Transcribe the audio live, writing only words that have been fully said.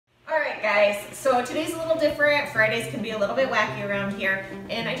Alright guys, so today's a little different. Fridays can be a little bit wacky around here,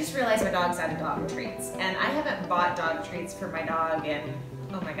 and I just realized my dog's out of dog treats. And I haven't bought dog treats for my dog in,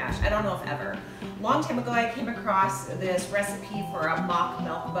 oh my gosh, I don't know if ever. Long time ago I came across this recipe for a mock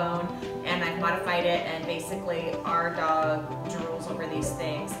milk bone, and I've modified it, and basically our dog drools over these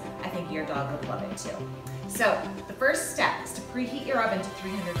things. I think your dog would love it too. So the first step is to preheat your oven to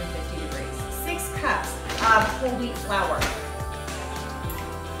 350 degrees. 6 cups of whole wheat flour.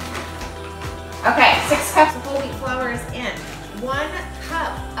 Okay, 6 cups of whole wheat flour is in. 1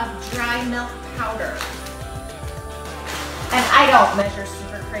 cup of dry milk powder. And I don't measure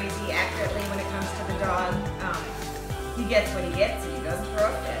super crazy accurately when it comes to the dog. He gets what he gets and he doesn't throw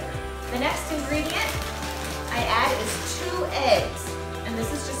a fit. The next ingredient I add is 2 eggs. And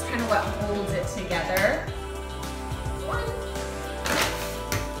this is just kind of what holds it together. 1,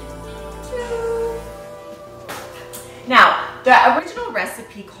 2. Now, the original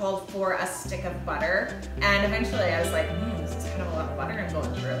recipe called for a stick of butter, and eventually I was like, this is kind of a lot of butter I'm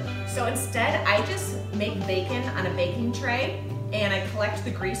going through. So instead, I just make bacon on a baking tray, and I collect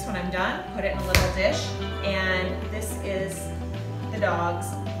the grease when I'm done, put it in a little dish, and this is the dog's,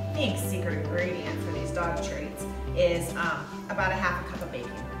 I think, secret ingredient for these dog treats is about a half a cup of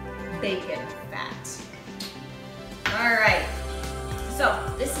bacon fat. All right, so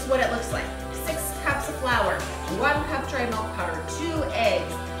this is what it looks like. 6 cups of flour, 1 cup dry milk powder, 2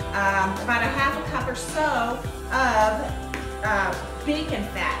 eggs, about a half a cup or so of bacon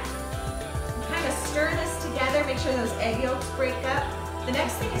fat. Kind of stir this together, make sure those egg yolks break up. The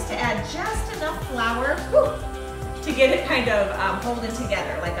next thing is to add just enough flour to get it kind of holding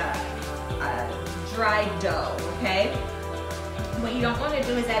together like a dry dough, okay? What you don't want to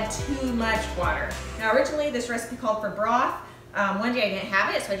do is add too much water. Now originally this recipe called for broth. One day I didn't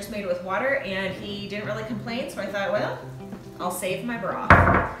have it, so I just made it with water, and he didn't really complain, so I thought, well, I'll save my broth.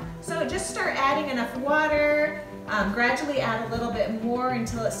 So just start adding enough water, gradually add a little bit more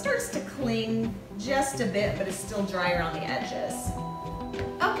until it starts to cling just a bit, but it's still dry around the edges.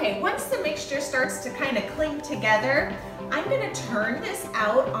 Okay, once the mixture starts to kind of cling together, I'm going to turn this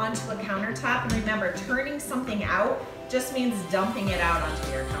out onto a countertop, and remember, turning something out just means dumping it out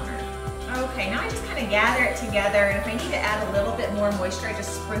onto your counter. Okay, now I just kind of gather it together, and if I need to add a little bit more moisture, I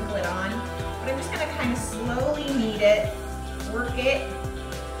just sprinkle it on. But I'm just going to kind of slowly knead it, work it,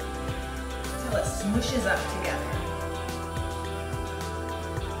 until it smooshes up together.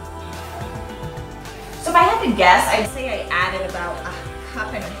 So if I had to guess, I'd say I added about a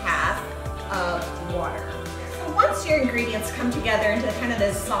cup and a half of water. So once your ingredients come together into kind of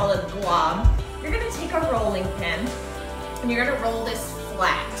this solid glob, you're going to take a rolling pin, and you're going to roll this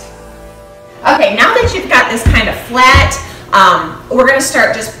flat. Okay, now that you've got this kind of flat, we're going to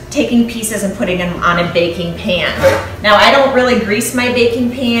start just taking pieces and putting them on a baking pan. Now, I don't really grease my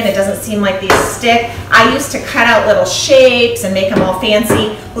baking pan. It doesn't seem like these stick. I used to cut out little shapes and make them all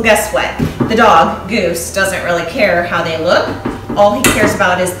fancy. Well, guess what? The dog, Goose, doesn't really care how they look. All he cares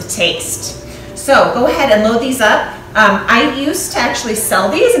about is the taste. So go ahead and load these up. I used to actually sell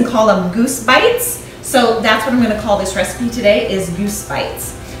these and call them Goose Bites. So that's what I'm going to call this recipe today, is Goose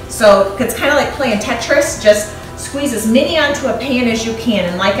Bites. So it's kind of like playing Tetris, just squeeze as many onto a pan as you can.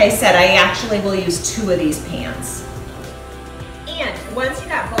 And like I said, I actually will use 2 of these pans. And once you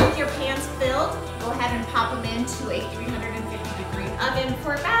got both your pans filled, go ahead and pop them into a 350-degree oven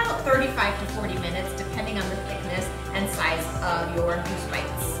for about 35 to 40 minutes, depending on the thickness and size of your Goose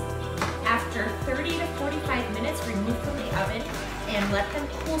Bites. After 30 to 45 minutes, remove from the oven and let them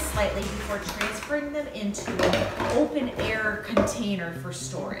cool slightly before transferring them into an open air container for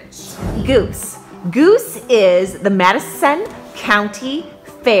storage. Goose. Goose is the Madison County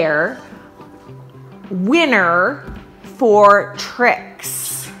Fair winner for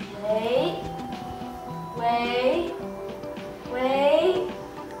tricks. Wait.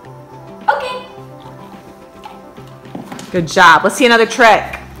 Okay. Good job. Let's see another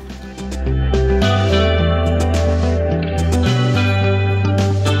trick.